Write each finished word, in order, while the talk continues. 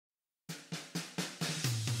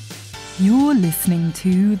You're listening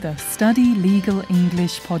to the Study Legal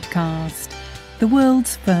English podcast, the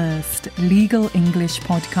world's first legal English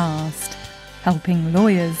podcast, helping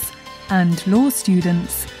lawyers and law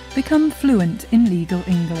students become fluent in legal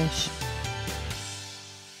English.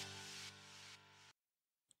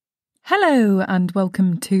 Hello and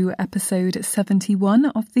welcome to episode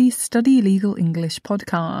 71 of the Study Legal English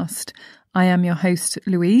podcast. I am your host,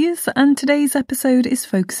 Louise, and today's episode is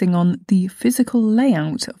focusing on the physical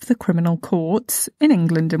layout of the criminal courts in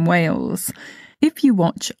England and Wales. If you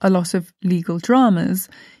watch a lot of legal dramas,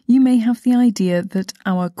 you may have the idea that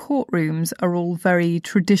our courtrooms are all very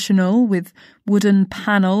traditional with wooden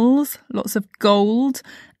panels, lots of gold,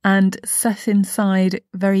 and set inside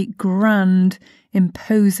very grand,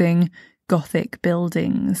 imposing Gothic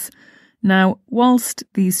buildings. Now, whilst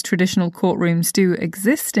these traditional courtrooms do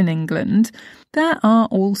exist in England, there are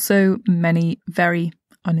also many very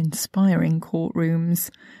uninspiring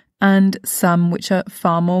courtrooms, and some which are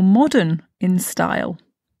far more modern in style.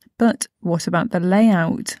 But what about the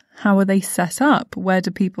layout? How are they set up? Where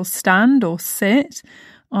do people stand or sit?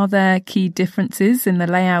 Are there key differences in the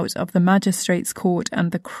layout of the magistrates' court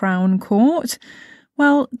and the Crown Court?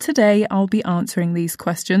 Well, today I'll be answering these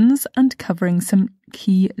questions and covering some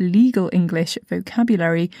key legal English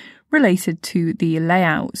vocabulary related to the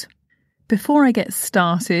layout. Before I get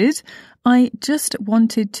started, I just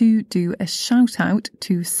wanted to do a shout out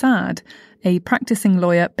to Saad, a practicing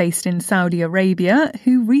lawyer based in Saudi Arabia,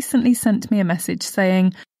 who recently sent me a message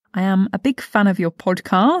saying, "I am a big fan of your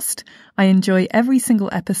podcast. I enjoy every single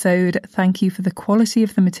episode. Thank you for the quality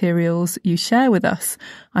of the materials you share with us.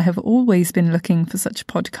 I have always been looking for such a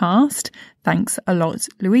podcast. Thanks a lot,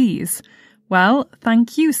 Louise." Well,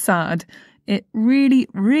 thank you, Saad. It really,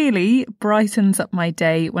 really brightens up my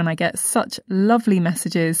day when I get such lovely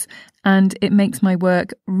messages, and it makes my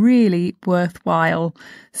work really worthwhile.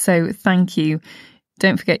 So thank you.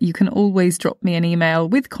 Don't forget, you can always drop me an email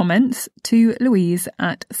with comments to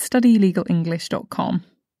louise@studylegalenglish.com.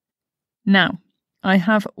 Now, I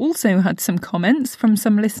have also had some comments from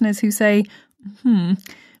some listeners who say, we're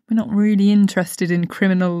not really interested in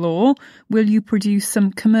criminal law. Will you produce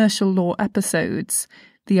some commercial law episodes?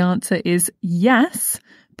 The answer is yes.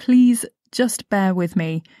 Please just bear with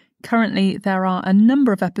me. Currently, there are a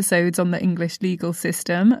number of episodes on the English legal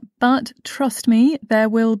system, but trust me, there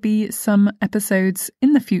will be some episodes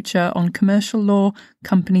in the future on commercial law,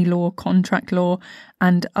 company law, contract law,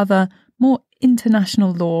 and other more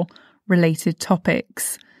international law related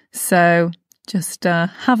topics. So just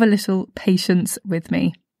have a little patience with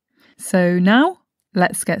me. So now,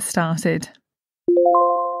 let's get started.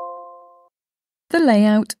 The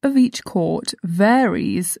layout of each court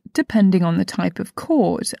varies depending on the type of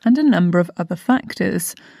court and a number of other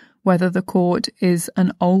factors, whether the court is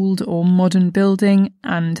an old or modern building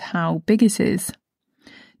and how big it is.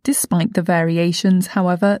 Despite the variations,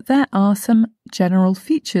 however, there are some general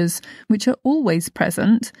features which are always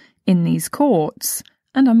present in these courts,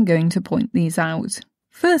 and I'm going to point these out.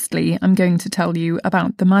 Firstly, I'm going to tell you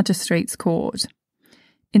about the magistrates' court.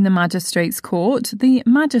 In the magistrates' court, the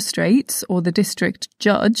magistrates, or the district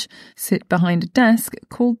judge, sit behind a desk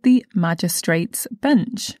called the magistrates'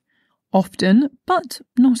 bench. Often, but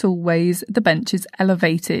not always, the bench is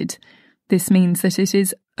elevated. This means that it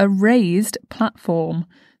is a raised platform,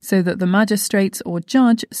 so that the magistrates or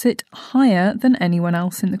judge sit higher than anyone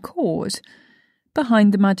else in the court.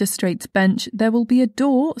 Behind the magistrates' bench, there will be a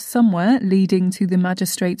door somewhere leading to the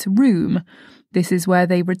magistrates' room. This is where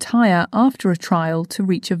they retire after a trial to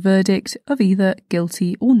reach a verdict of either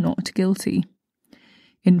guilty or not guilty.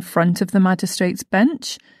 In front of the magistrate's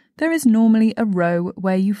bench, there is normally a row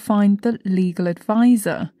where you find the legal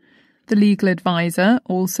advisor. The legal advisor,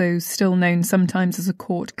 also still known sometimes as a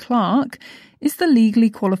court clerk, is the legally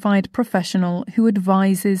qualified professional who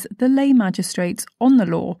advises the lay magistrates on the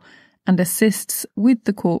law and assists with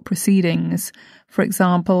the court proceedings. For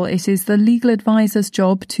example, it is the legal advisor's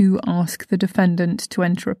job to ask the defendant to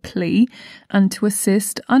enter a plea and to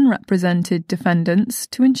assist unrepresented defendants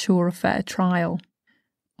to ensure a fair trial.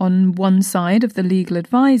 On one side of the legal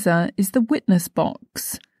advisor is the witness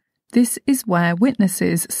box. This is where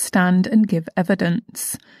witnesses stand and give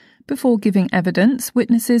evidence. Before giving evidence,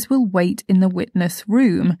 witnesses will wait in the witness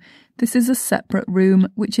room. This is a separate room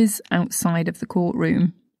which is outside of the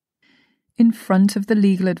courtroom. In front of the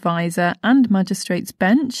legal advisor and magistrate's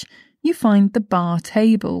bench, you find the bar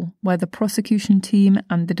table, where the prosecution team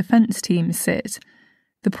and the defence team sit.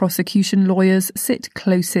 The prosecution lawyers sit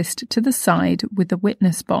closest to the side with the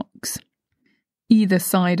witness box. Either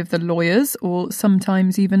side of the lawyers, or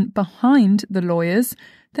sometimes even behind the lawyers,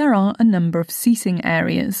 there are a number of seating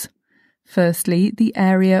areas. Firstly, the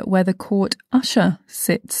area where the court usher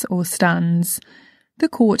sits or stands. The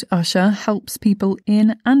court usher helps people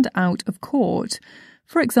in and out of court.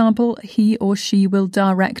 For example, he or she will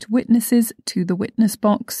direct witnesses to the witness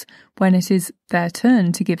box when it is their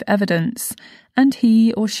turn to give evidence, and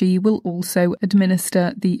he or she will also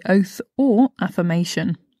administer the oath or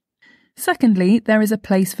affirmation. Secondly, there is a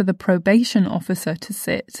place for the probation officer to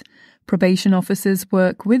sit. Probation officers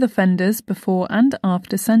work with offenders before and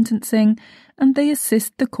after sentencing, and they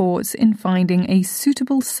assist the courts in finding a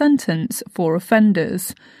suitable sentence for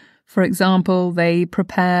offenders. For example, they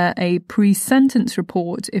prepare a pre-sentence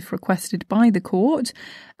report if requested by the court,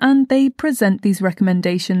 and they present these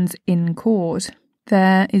recommendations in court.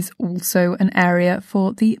 There is also an area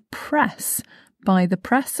for the press. By the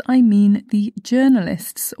press, I mean the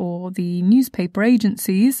journalists or the newspaper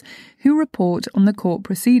agencies who report on the court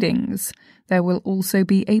proceedings. There will also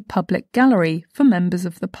be a public gallery for members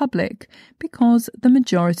of the public because the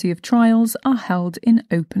majority of trials are held in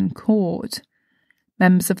open court.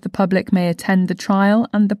 Members of the public may attend the trial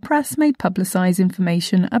and the press may publicise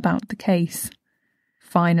information about the case.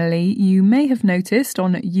 Finally, you may have noticed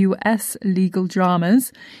on US legal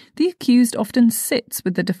dramas, the accused often sits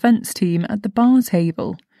with the defence team at the bar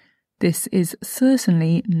table. This is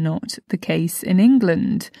certainly not the case in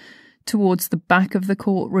England. Towards the back of the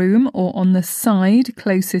courtroom or on the side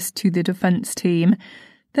closest to the defence team,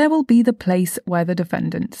 there will be the place where the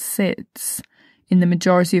defendant sits. In the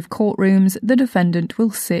majority of courtrooms, the defendant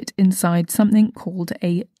will sit inside something called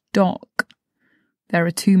a dock. There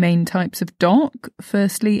are two main types of dock.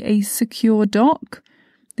 Firstly, a secure dock.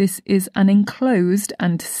 This is an enclosed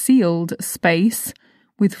and sealed space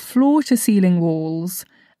with floor-to-ceiling walls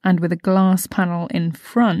and with a glass panel in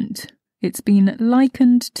front. It's been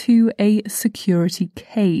likened to a security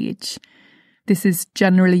cage. This is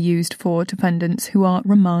generally used for defendants who are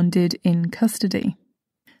remanded in custody.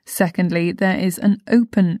 Secondly, there is an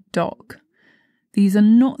open dock. These are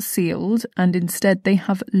not sealed and instead they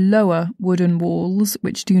have lower wooden walls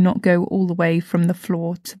which do not go all the way from the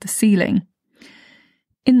floor to the ceiling.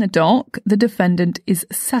 In the dock, the defendant is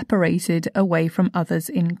separated away from others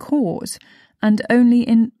in court, and only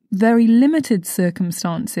in very limited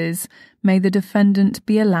circumstances may the defendant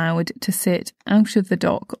be allowed to sit out of the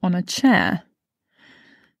dock on a chair.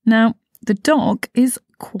 Now, the dock is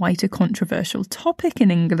quite a controversial topic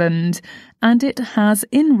in England, and it has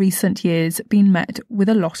in recent years been met with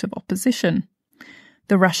a lot of opposition.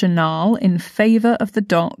 The rationale in favour of the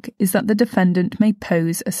dock is that the defendant may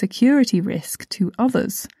pose a security risk to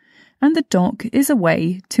others, and the dock is a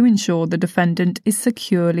way to ensure the defendant is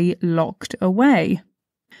securely locked away.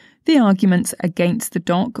 The arguments against the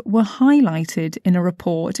dock were highlighted in a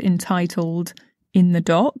report entitled In the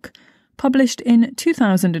Dock, published in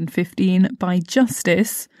 2015 by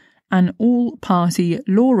Justice, an all-party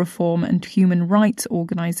law reform and human rights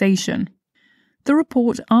organisation. The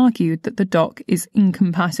report argued that the dock is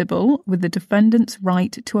incompatible with the defendant's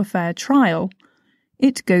right to a fair trial.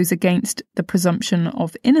 It goes against the presumption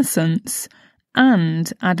of innocence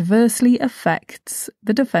and adversely affects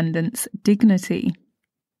the defendant's dignity.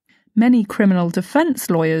 Many criminal defence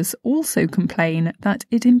lawyers also complain that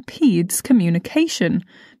it impedes communication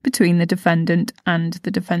between the defendant and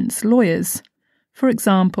the defence lawyers. For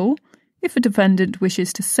example, if a defendant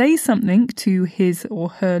wishes to say something to his or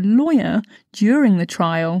her lawyer during the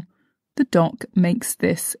trial, the dock makes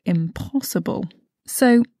this impossible.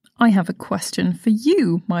 So, I have a question for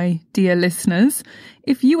you, my dear listeners.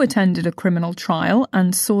 If you attended a criminal trial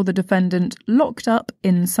and saw the defendant locked up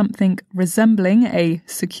in something resembling a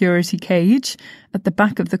security cage at the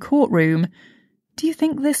back of the courtroom, do you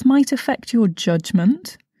think this might affect your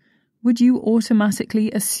judgment? Would you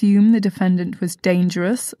automatically assume the defendant was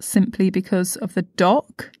dangerous simply because of the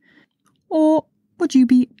dock? Or would you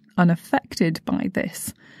be unaffected by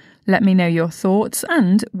this? Let me know your thoughts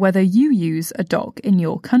and whether you use a dock in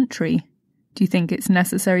your country. Do you think it's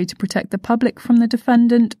necessary to protect the public from the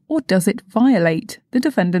defendant, or does it violate the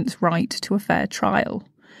defendant's right to a fair trial?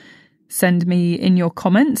 Send me in your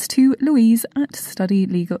comments to Louise at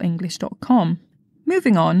studylegalenglish.com.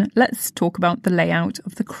 Moving on, let's talk about the layout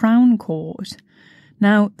of the Crown Court.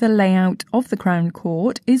 Now, the layout of the Crown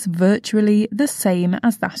Court is virtually the same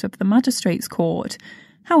as that of the Magistrates' Court.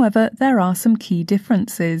 However, there are some key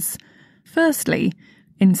differences. Firstly,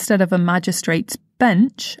 instead of a magistrate's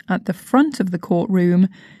bench at the front of the courtroom,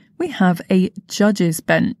 we have a judge's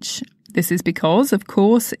bench. This is because, of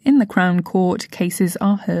course, in the Crown Court, cases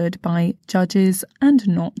are heard by judges and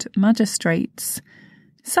not magistrates.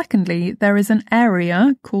 Secondly, there is an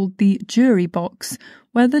area called the jury box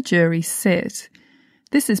where the jury sit.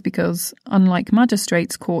 This is because, unlike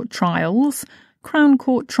magistrates' court trials, Crown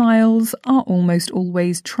Court trials are almost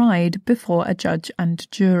always tried before a judge and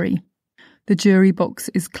jury. The jury box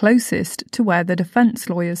is closest to where the defence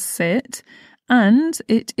lawyers sit, and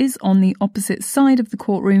it is on the opposite side of the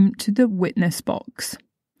courtroom to the witness box.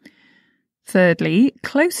 Thirdly,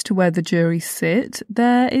 close to where the jury sit,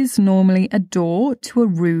 there is normally a door to a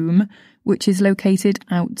room which is located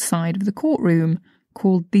outside of the courtroom,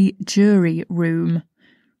 called the jury room.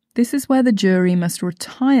 This is where the jury must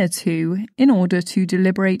retire to in order to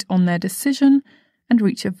deliberate on their decision and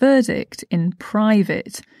reach a verdict in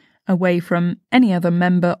private, away from any other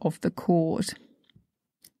member of the court.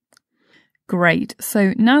 Great,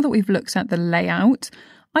 so now that we've looked at the layout,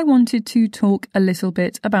 I wanted to talk a little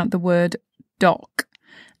bit about the word dock,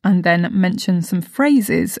 and then mention some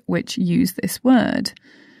phrases which use this word.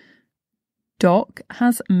 Dock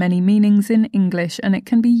has many meanings in English, and it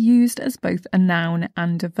can be used as both a noun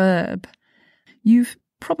and a verb. You've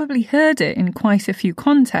probably heard it in quite a few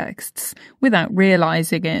contexts without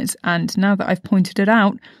realising it, and now that I've pointed it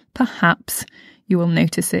out, perhaps you will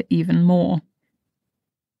notice it even more.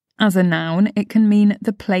 As a noun, it can mean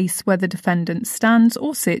the place where the defendant stands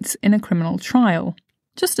or sits in a criminal trial,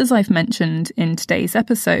 just as I've mentioned in today's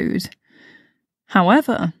episode.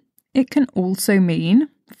 However, it can also mean,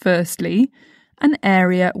 firstly, an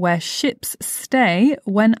area where ships stay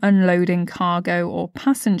when unloading cargo or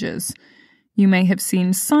passengers. You may have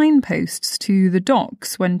seen signposts to the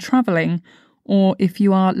docks when travelling, or if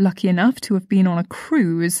you are lucky enough to have been on a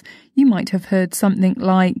cruise, you might have heard something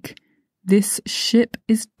like, "This ship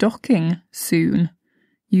is docking soon,"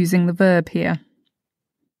 using the verb here.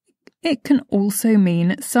 It can also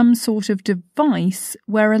mean some sort of device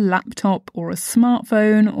where a laptop or a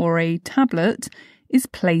smartphone or a tablet is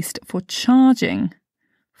placed for charging.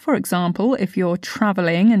 For example, if you're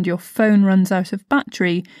travelling and your phone runs out of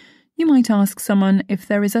battery, you might ask someone if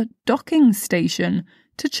there is a docking station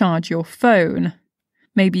to charge your phone.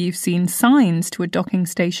 Maybe you've seen signs to a docking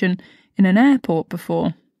station in an airport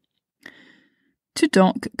before. To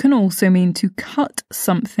dock can also mean to cut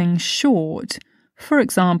something short. For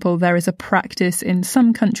example, there is a practice in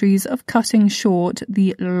some countries of cutting short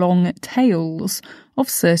the long tails of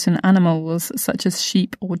certain animals, such as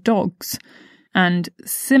sheep or dogs. And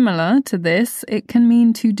similar to this, it can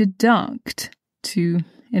mean to deduct, to,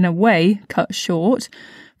 in a way, cut short.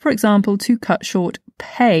 For example, to cut short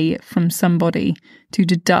pay from somebody, to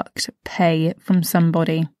deduct pay from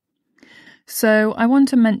somebody. So I want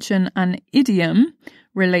to mention an idiom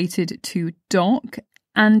related to dock,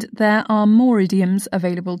 and there are more idioms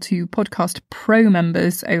available to Podcast Pro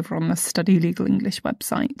members over on the Study Legal English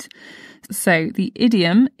website. So the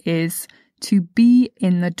idiom is to be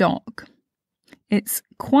in the dock. It's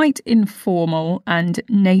quite informal, and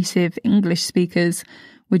native English speakers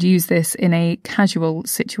would use this in a casual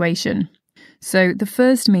situation. So the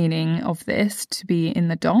first meaning of this, to be in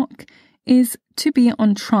the dock, is to be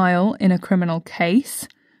on trial in a criminal case.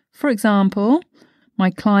 For example,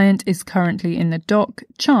 my client is currently in the dock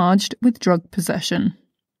charged with drug possession.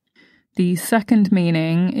 The second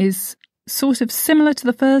meaning is sort of similar to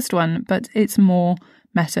the first one, but it's more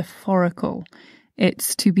metaphorical.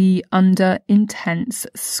 It's to be under intense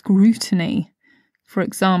scrutiny. For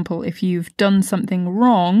example, if you've done something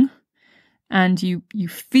wrong and you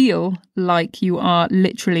feel like you are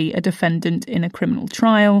literally a defendant in a criminal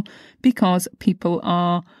trial because people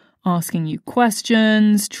are asking you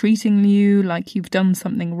questions, treating you like you've done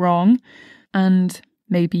something wrong, and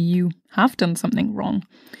maybe you have done something wrong.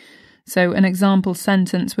 So an example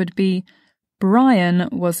sentence would be, Brian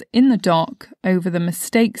was in the dock over the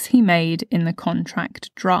mistakes he made in the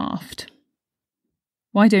contract draft.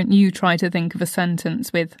 Why don't you try to think of a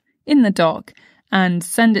sentence with in the dock and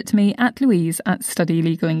send it to me at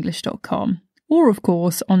louise@studylegalenglish.com, or of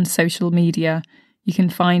course on social media. You can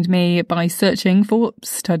find me by searching for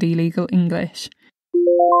Study Legal English.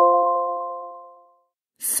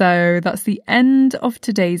 So that's the end of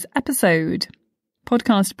today's episode.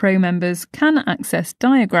 Podcast Pro members can access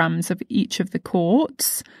diagrams of each of the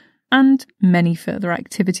courts and many further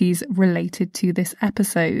activities related to this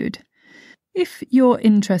episode. If you're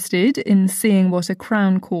interested in seeing what a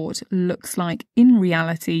Crown Court looks like in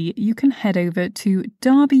reality, you can head over to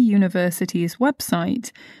Derby University's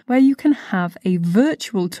website, where you can have a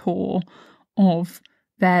virtual tour of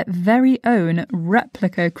their very own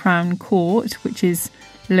replica Crown Court, which is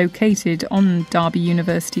located on Derby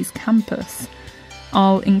University's campus.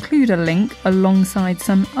 I'll include a link alongside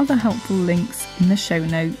some other helpful links in the show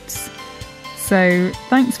notes. So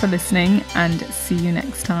thanks for listening, and see you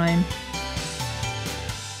next time.